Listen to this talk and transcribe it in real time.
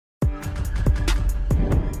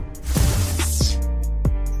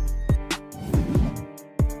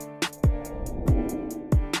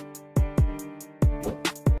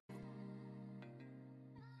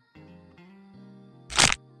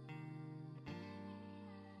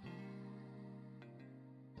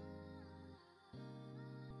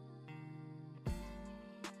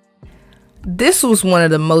This was one of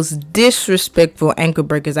the most disrespectful ankle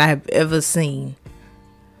breakers I have ever seen.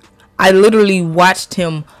 I literally watched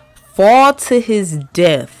him fall to his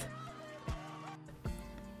death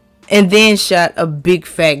and then shot a big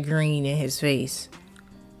fat green in his face.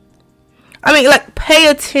 I mean, like, pay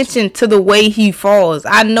attention to the way he falls.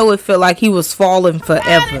 I know it felt like he was falling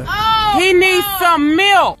forever. He needs some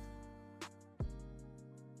milk.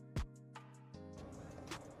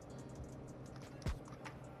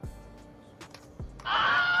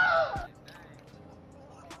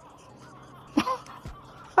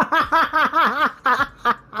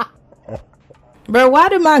 Bro, why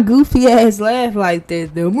did my goofy ass laugh like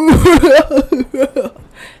that though?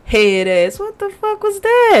 Head ass, what the fuck was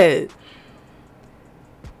that?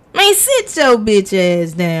 Man, sit your bitch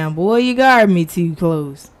ass down, boy. You guard me too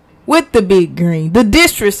close. With the big green. The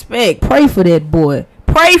disrespect. Pray for that boy.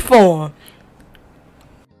 Pray for him.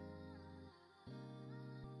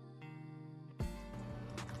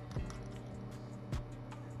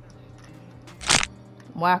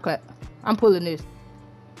 Why clap? I'm pulling this.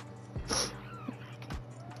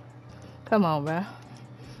 Come on, bro.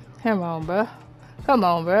 Come on, bro. Come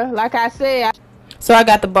on, bro. Like I said. So I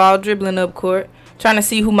got the ball dribbling up court. Trying to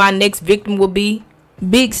see who my next victim will be.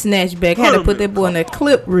 Big snatchback. Had to put that boy in a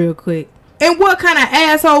clip real quick. And what kind of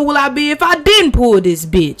asshole will I be if I didn't pull this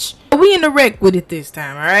bitch? We in the wreck with it this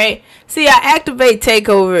time, alright? See, I activate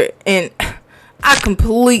takeover and I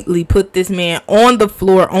completely put this man on the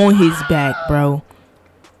floor on his back, bro.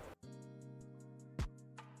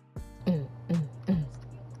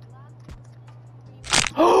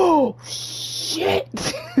 Oh, shit.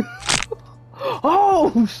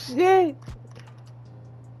 Oh, shit.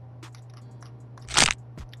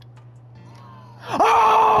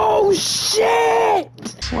 Oh, shit.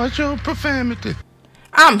 What's your profanity?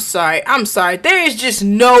 I'm sorry. There is just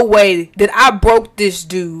no way that I broke this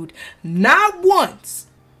dude. Not once.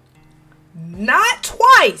 Not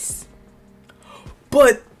twice.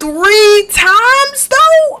 But 3 times,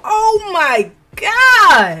 though? Oh, my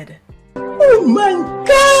God. Oh my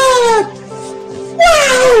God!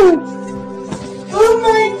 Wow! Oh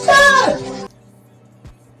my God!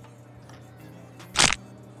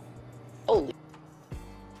 Holy.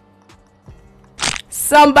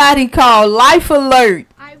 Somebody call Life Alert.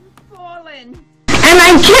 I've fallen. And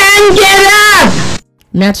I can't get up!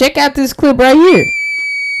 Now check out this clip right here.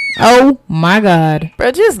 Oh my God.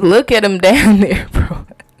 Bro, just look at him down there, bro.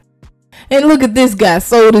 And look at this guy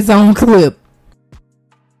sold his own clip.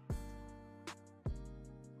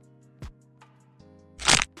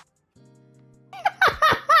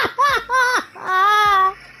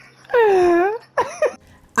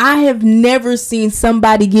 I have never seen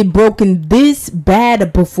somebody get broken this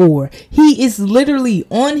bad before. He is literally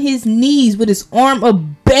on his knees with his arm up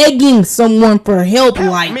begging someone for help.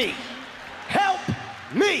 Help me. Help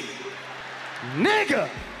me. Nigga.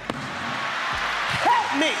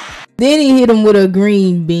 Help me. Then he hit him with a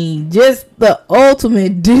green bean. Just the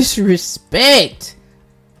ultimate disrespect.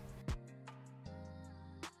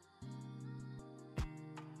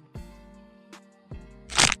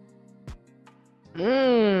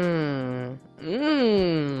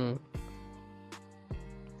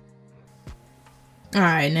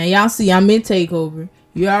 Alright, now y'all see I'm in takeover.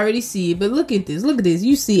 You already see it, but look at this. Look at this.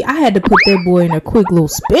 You see, I had to put that boy in a quick little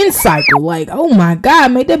spin cycle. Like, oh my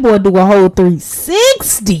God, made that boy do a whole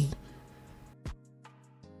 360.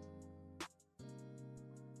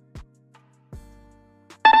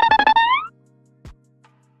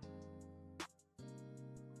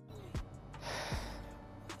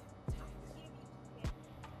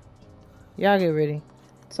 Y'all get ready.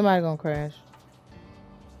 Somebody gonna crash.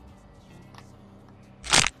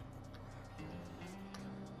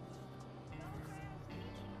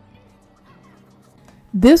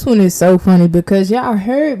 This one is so funny because y'all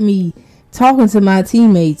heard me talking to my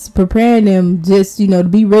teammates, preparing them just, you know, to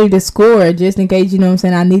be ready to score just in case, you know what I'm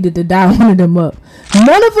saying, I needed to die one of them up.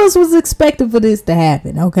 None of us was expecting for this to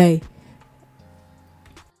happen, okay?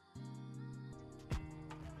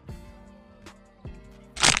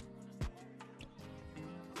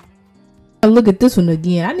 Look at this one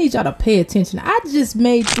again. I need y'all to pay attention. I just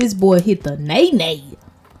made this boy hit the nay-nay.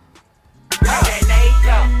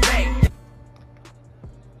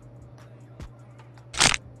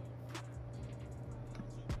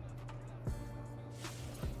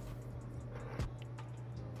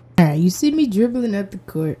 Alright, you see me dribbling up the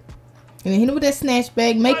court. And then hit him with that snatch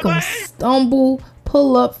bag. Make him stumble.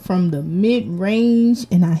 Pull up from the mid-range.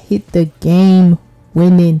 And I hit the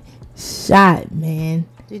game-winning shot, man.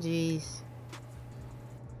 GG's.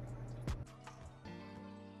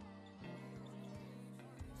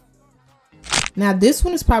 Now this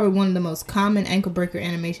one is probably one of the most common ankle breaker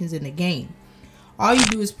animations in the game. All you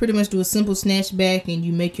do is pretty much do a simple snatch back and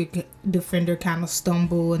you make your defender kind of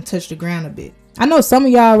stumble and touch the ground a bit. I know some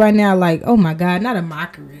of y'all right now are like, oh my god, not a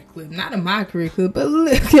mockery clip, not a mockery clip, but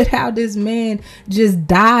look at how this man just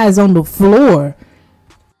dies on the floor.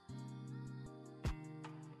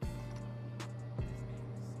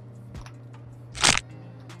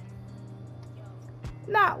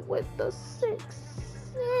 Not with the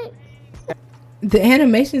 6-6. The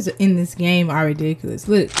animations in this game are ridiculous.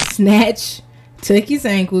 Look, snatch, tuck his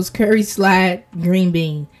ankles, curry slide, green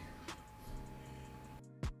bean.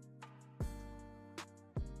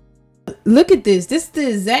 Look at this. This is the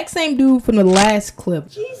exact same dude from the last clip.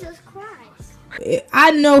 Jesus Christ. I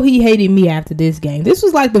know he hated me after this game. This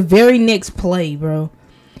was like the very next play, bro.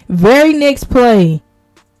 Very next play.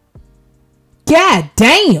 God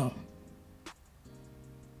damn.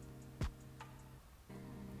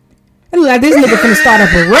 It look like this nigga finna start up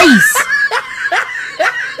a race.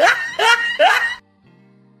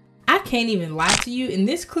 I can't even lie to you. In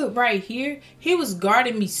this clip right here, he was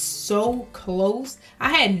guarding me so close. I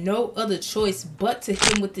had no other choice but to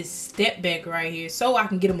hit him with this step back right here so I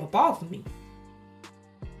can get him up off of me.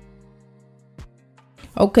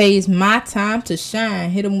 Okay, it's my time to shine.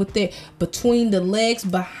 Hit him with that between the legs,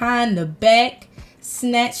 behind the back,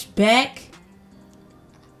 snatch back.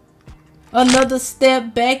 Another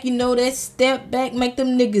step back, you know that step back make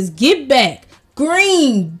them niggas get back.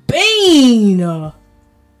 Green bean.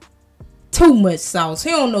 Too much sauce. He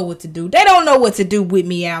don't know what to do. They don't know what to do with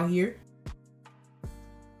me out here.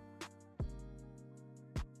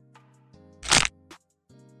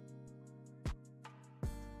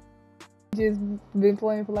 Just been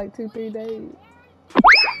playing for like 2-3 days.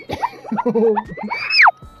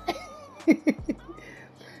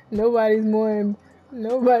 Nobody's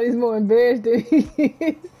more embarrassed than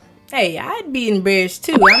me. Hey, I'd be embarrassed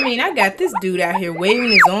too. I mean, I got this dude out here waving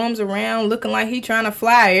his arms around looking like he trying to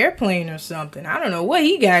fly an airplane or something. I don't know what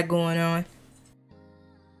he got going on.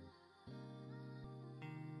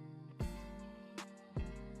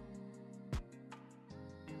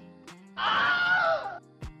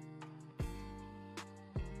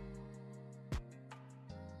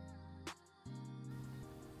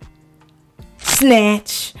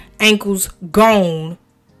 Snatch, ankles gone.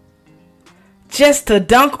 Just to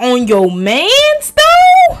dunk on your man? Stop